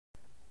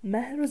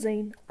Maher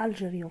Zain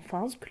Algerian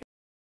fans.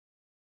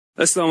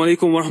 Assalamu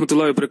alaikum wa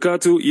rahmatullahi wa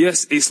barakatuh.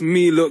 Yes, it's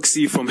me,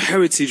 Luxy, from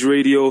Heritage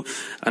Radio,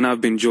 and I've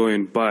been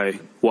joined by,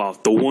 wow,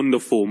 the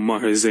wonderful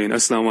Maher Zain.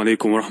 Assalamu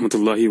alaikum wa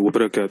rahmatullahi wa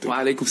barakatuh. Wa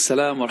alaikum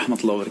salam wa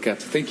rahmatullahi wa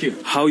barakatuh. Thank you.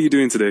 How are you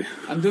doing today?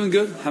 I'm doing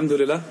good,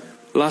 alhamdulillah.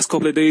 Last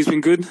couple of days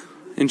been good?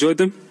 Enjoyed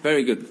them?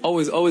 Very good.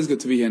 Always good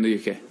to be here in the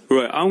UK.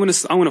 Right, I'm gonna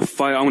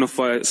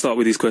start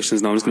with these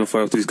questions now. I'm just gonna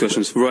fire off these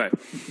questions. Right.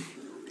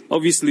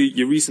 Obviously,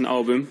 your recent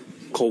album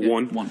called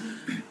One.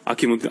 I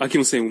keep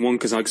on saying one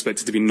because I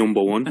expect it to be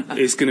number one.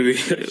 It's gonna be,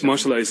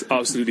 mashallah, it's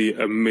absolutely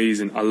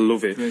amazing. I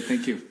love it. Great,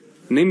 thank you.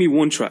 Name me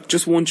one track,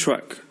 just one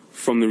track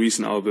from the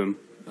recent album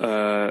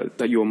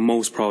that you're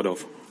most proud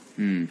of.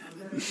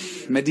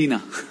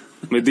 Medina.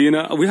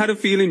 Medina. We had a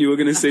feeling you were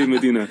gonna say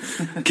Medina.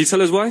 Can you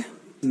tell us why?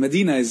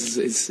 Medina is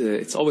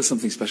it's always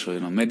something special, you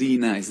know.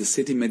 Medina is the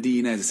city.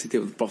 Medina is the city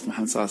of the Prophet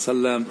Muhammad sallallahu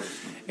alaihi wasallam.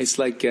 It's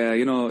like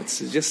you know, it's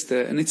just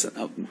and it's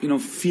you know,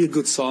 feel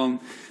good song.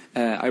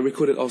 I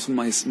recorded also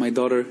my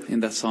daughter in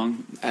that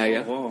song.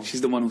 Aya. Oh, wow.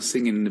 She's the one who's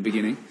singing in the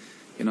beginning.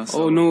 You know.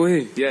 So, oh no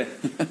way. Yeah.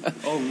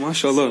 Oh,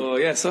 mashallah. So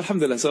yeah, so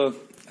alhamdulillah. So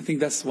I think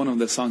that's one of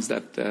the songs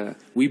that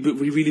we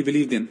really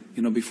believed in,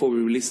 you know, before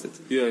we released it.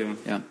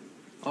 Yeah.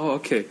 Oh,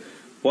 okay.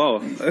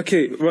 Wow.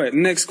 Okay, right.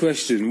 Next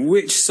question.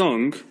 Which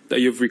song that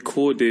you've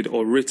recorded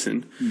or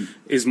written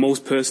is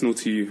most personal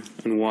to you,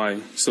 and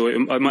why? So it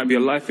might be a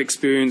life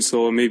experience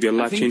or maybe a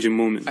life-changing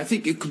moment. I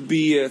think it could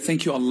be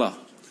Thank You Allah.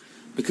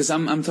 Because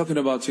I'm talking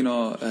about, you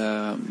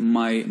know,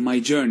 my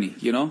journey,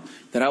 you know,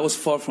 that I was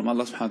far from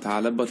Allah subhanahu wa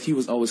ta'ala, but He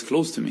was always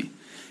close to me.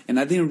 And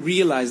I didn't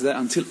realize that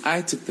until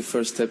I took the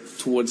first step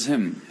towards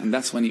Him. And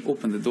that's when He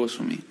opened the doors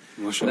for me.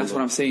 That's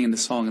what I'm saying in the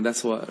song, and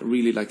that's what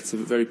really, like, it's a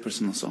very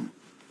personal song.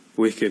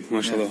 Wicked,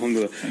 mashallah, Yeah.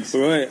 alhamdulillah. Thanks.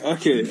 Right,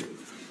 okay.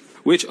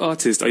 Which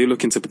artist are you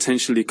looking to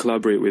potentially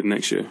collaborate with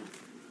next year?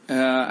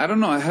 I don't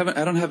know.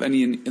 I don't have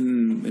any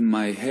in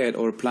my head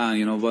or plan,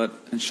 you know. But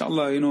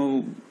inshallah, you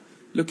know,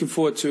 looking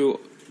forward to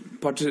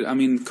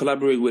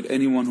collaborate with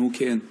anyone who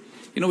can.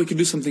 You know, we can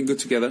do something good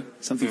together,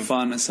 something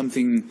fun and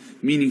something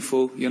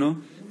meaningful. You know,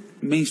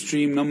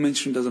 mainstream,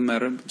 non-mainstream doesn't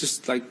matter.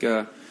 Just like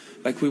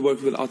we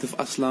worked with Atif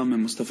Aslam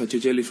and Mustafa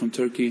Jajeli from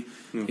Turkey.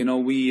 You know,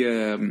 we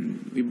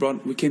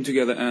came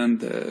together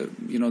and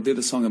you know, did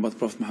a song about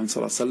Prophet Muhammad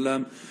sallallahu alaihi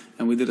wasallam,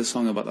 and we did a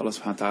song about Allah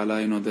subhanahu wa ta'ala.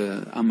 You know,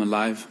 the I'm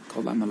Alive,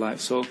 called I'm Alive.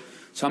 So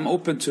I'm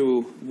open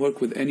to work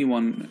with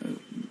anyone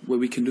where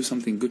we can do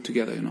something good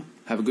together. You know,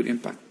 have a good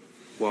impact.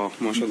 Wow,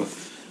 mashallah.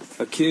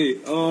 Okay,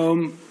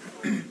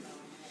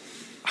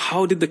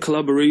 how did the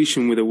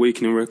collaboration with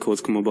Awakening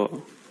Records come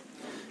about?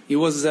 It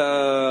was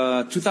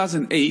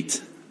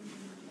 2008.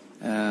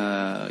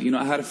 You know,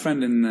 I have a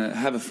friend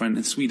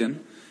in Sweden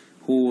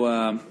who,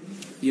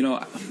 you know,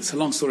 it's a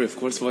long story, of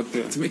course, but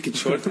to make it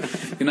short,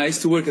 you know, I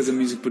used to work as a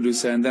music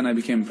producer, and then I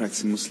became a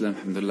practicing Muslim,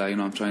 alhamdulillah. You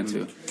know,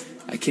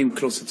 I came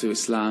closer to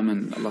Islam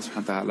and Allah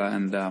subhanahu wa ta'ala,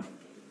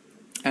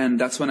 and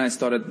that's when I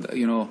started,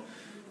 you know,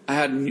 I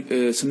had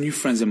some new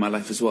friends in my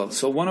life as well.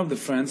 So one of the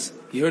friends,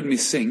 he heard me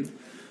sing,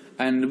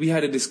 and we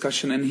had a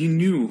discussion, and he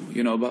knew,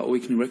 you know, about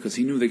Awakening Records.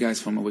 He knew the guys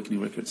from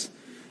Awakening Records.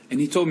 And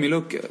he told me,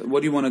 look,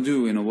 what do you want to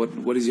do? You know,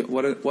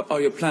 what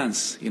are your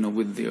plans? You know,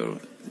 with your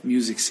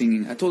music,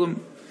 singing. I told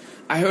him,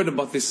 I heard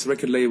about this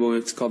record label.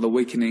 It's called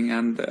Awakening,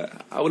 and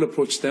I will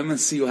approach them and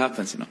see what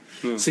happens. You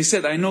know. So he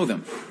said, I know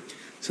them.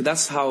 So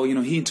that's how, you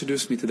know, he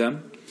introduced me to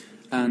them,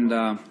 and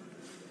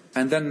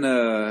then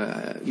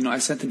you know, I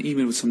sent an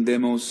email with some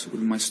demos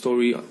with my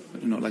story. You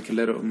know, like a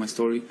letter of my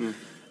story.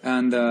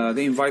 And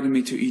they invited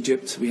me to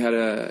Egypt.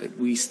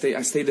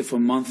 I stayed there for a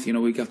month. You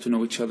know, we got to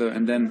know each other,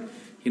 and then,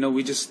 you know,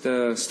 we just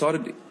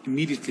started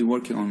immediately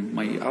working on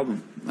my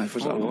album, my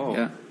first album. Wow.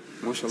 Yeah.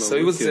 Mashallah, So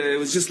it was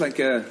just like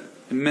a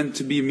meant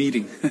to be a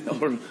meeting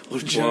or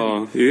journey.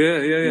 Wow.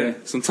 Yeah.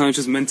 Sometimes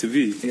just meant to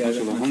be. Yeah,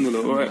 mashallah,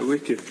 alhamdulillah. All right,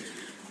 wicked.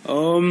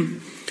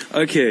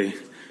 Okay,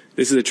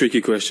 this is a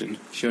tricky question.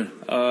 Sure.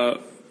 And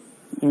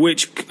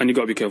you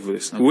got to be careful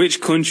with this. Okay.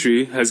 Which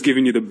country has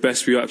given you the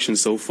best reaction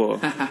so far?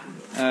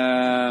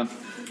 I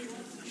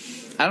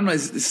don't know.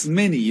 It's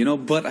many, you know,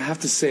 but I have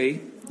to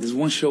say, there's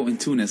one show in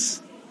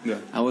Tunis. Yeah.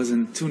 I was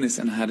in Tunis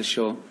and I had a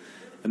show,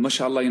 and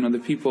mashallah, you know, the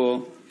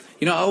people,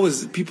 you know,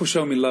 people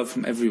show me love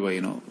from everywhere,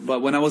 you know.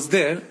 But when I was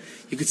there,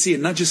 you could see it,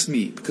 not just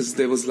me, because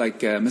there was like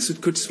Masoud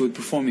Kurtis was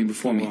performing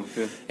before me,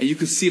 yeah. and you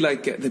could see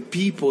like the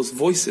people's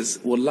voices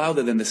were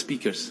louder than the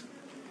speakers.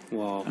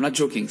 Wow. I'm not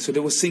joking. So they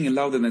were singing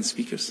louder than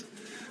speakers.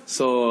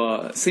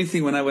 So same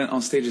thing when I went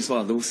on stage as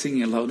well. They were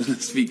singing louder than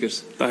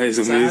speakers. That is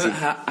amazing.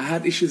 So I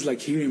had issues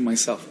like hearing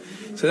myself.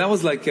 So that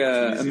was like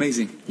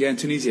amazing. Yeah, in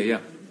Tunisia, yeah.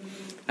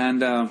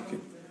 And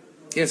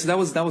yeah, so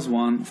that was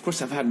one. Of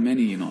course, I've had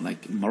many, you know,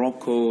 like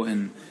Morocco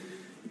and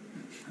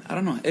I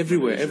don't know,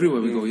 everywhere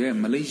we go. Yeah,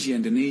 Malaysia,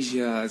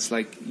 Indonesia. It's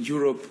like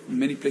Europe.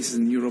 Many places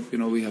in Europe, you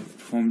know, we have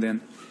performed in.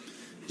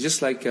 It's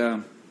just like,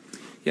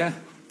 yeah,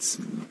 it's,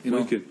 you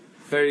know. Wicked.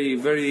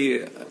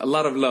 Very, a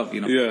lot of love, you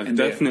know. Yeah,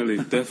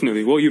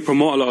 definitely. Well, you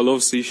promote a lot of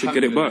love, so you should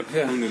get it back.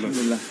 Yeah,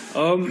 alhamdulillah.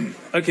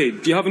 Okay,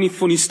 do you have any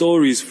funny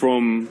stories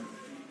from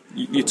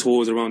your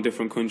tours around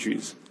different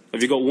countries?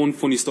 Have you got one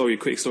funny story, a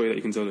quick story that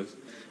you can tell us?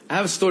 I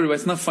have a story, but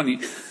it's not funny.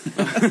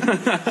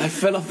 I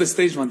fell off the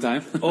stage one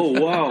time. Oh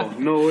wow,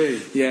 no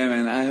way. Yeah,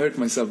 man, I hurt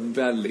myself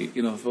badly,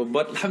 you know.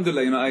 But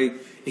alhamdulillah, you know,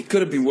 it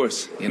could have been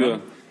worse, you know. Yeah.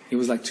 It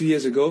was like 2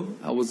 years ago.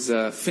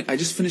 I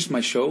just finished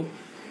my show,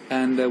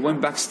 and went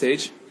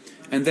backstage,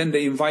 and then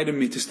they invited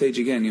me to stage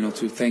again, you know,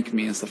 to thank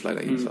me and stuff like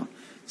that. You know,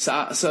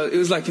 so it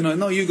was like, you know,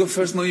 no, you go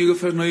first, no, you go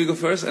first, no, you go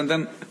first, and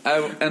then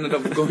I ended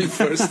up going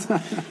first,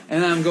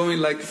 and I'm going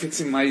like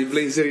fixing my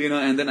blazer, you know,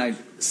 and then I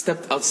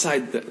stepped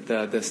outside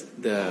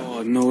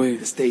Oh no way.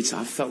 the stage. So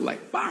I felt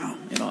like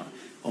bam, you know,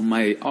 on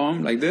my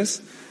arm like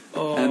this,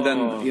 and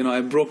then you know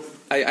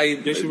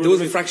there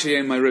was a fracture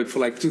in my rib for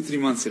like 2-3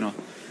 months, you know.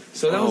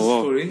 So that was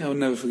a story I will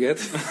never forget.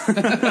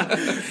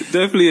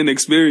 Definitely an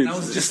experience. And I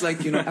was just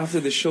like, you know,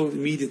 after the show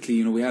immediately,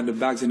 you know, we had the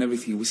bags and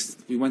everything.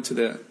 We went to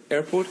the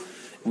airport.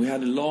 We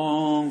had a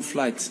long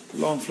flight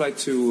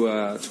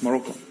to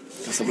Morocco,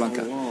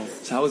 Casablanca. Oh, wow.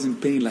 So I was in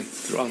pain like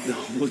throughout the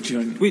whole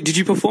journey. Wait, did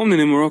you perform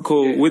in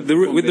Morocco with the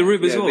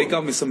rib as well? They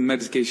got me some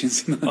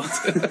medications. You know.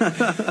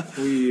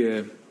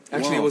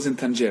 Actually, it was in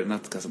Tangier,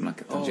 not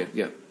Casablanca. Tangier,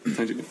 yeah.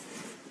 Tangier.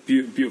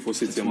 Beautiful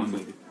city.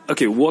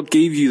 Okay, what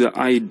gave you the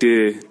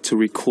idea to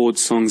record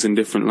songs in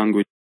different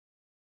languages?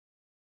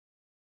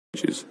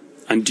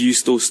 And do you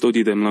still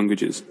study them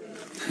languages?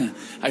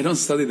 I don't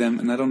study them,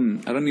 and I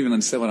don't even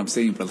understand what I'm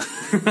saying, brother.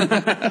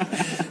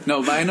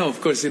 No, but I know, of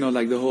course, you know,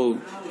 like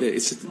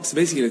it's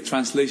basically a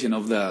translation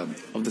of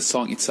the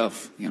song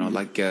itself. You know,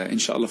 like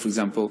Inshallah, for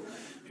example,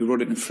 we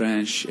wrote it in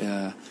French.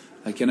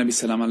 Like Ya Nabi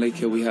Salam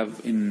Alayka, we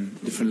have in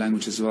different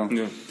languages as well.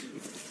 Yeah.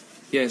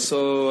 Yeah.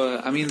 So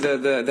I mean,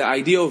 the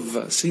idea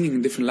of singing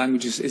in different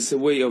languages is a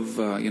way of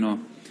you know,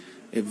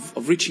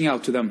 of reaching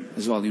out to them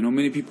as well. You know,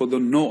 many people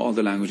don't know all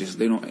the languages.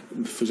 They don't,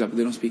 for example,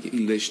 they don't speak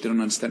English. They don't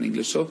understand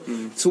English. So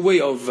it's a way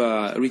of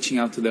reaching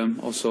out to them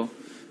also.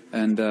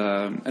 And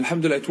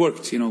alhamdulillah, it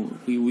worked. You know,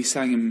 I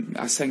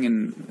sang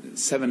in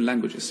 7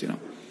 languages. You know,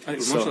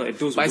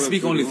 but I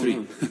speak only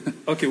 3.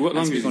 Okay, what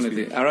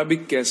language?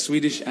 Arabic,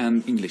 Swedish,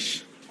 and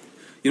English.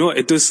 You know what?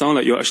 It does sound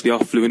like you actually are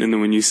fluent in them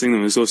when you sing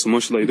them as well. So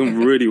much like you're doing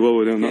really well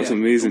with them. That's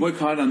amazing. I work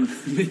hard on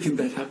making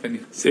that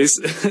happen.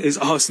 It's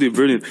absolutely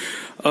brilliant.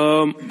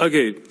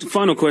 Okay,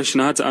 final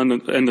question. I had to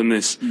end on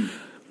this.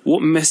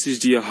 What message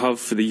do you have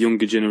for the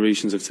younger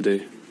generations of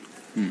today?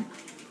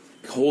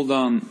 Hold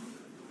on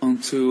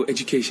to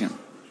education.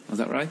 Was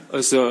that right?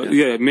 So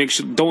yeah, make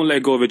sure don't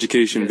let go of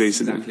education,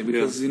 basically. Exactly,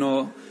 because you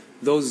know,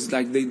 those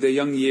like the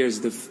young years,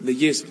 the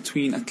years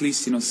between at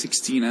least, you know,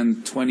 16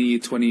 and 20,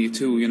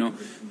 22, you know,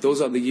 those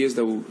are the years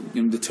that will,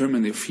 you know,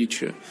 determine your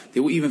future.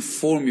 They will even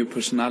form your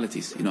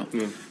personalities, you know.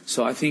 Yeah.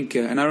 So I think,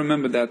 and I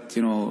remember that,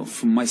 you know,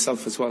 for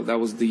myself as well, that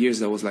was the years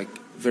that was like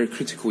very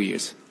critical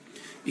years.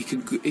 It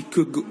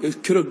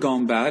could have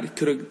gone bad. It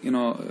could have, you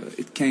know,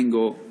 it can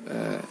go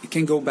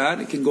bad.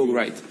 It can go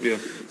right. Yeah.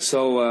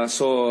 So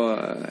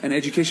and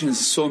education is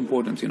so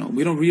important. You know,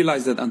 we don't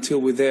realize that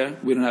until we're there.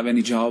 We don't have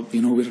any job.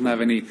 You know, we don't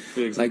have any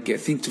like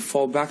thing to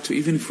fall back to.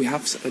 Even if we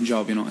have a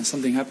job, you know, and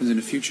something happens in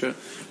the future,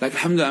 like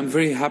alhamdulillah, I'm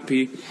very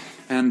happy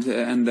and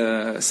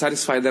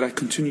satisfied that I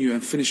continue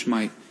and finish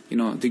my, you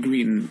know,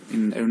 degree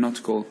in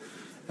aeronautical,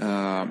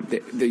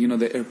 you know,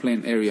 the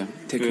airplane area,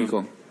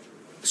 technical. Yeah.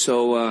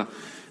 So.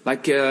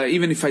 Like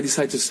even if I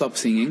decide to stop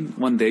singing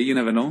one day, you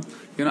never know.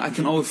 You know, I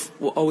can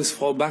always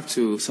fall back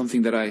to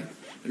something that I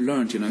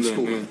learned, you know, in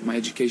school, my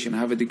education. I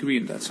have a degree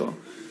in that, so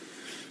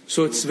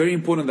it's very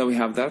important that we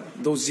have that.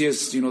 Those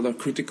years, you know, they're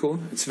critical.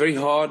 It's very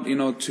hard, you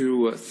know,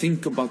 to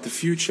think about the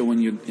future when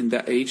you're in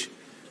that age,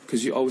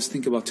 because you always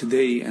think about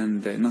today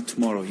and not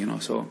tomorrow, you know.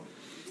 So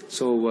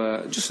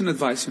just an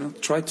advice, you know,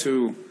 try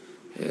to,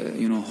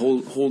 you know,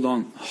 hold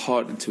on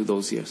hard into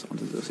those years,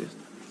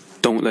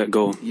 Don't let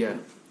go. Yeah.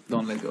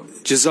 Don't let go.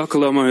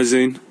 Jazakallah, Maher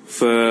Zain,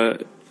 for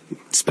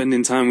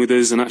spending time with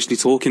us and actually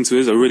talking to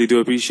us. I really do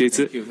appreciate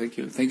it.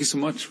 Thank you so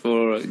much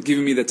for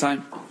giving me the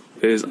time.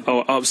 It is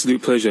our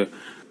absolute pleasure.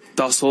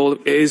 That's all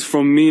it is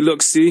from me,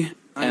 Luxi.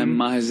 And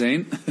Maher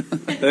Zain.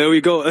 There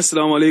we go.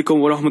 Assalamu alaikum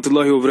wa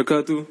rahmatullahi wa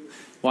barakatuh.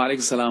 Wa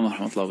alaikum salam wa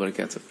rahmatullahi wa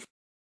barakatuh.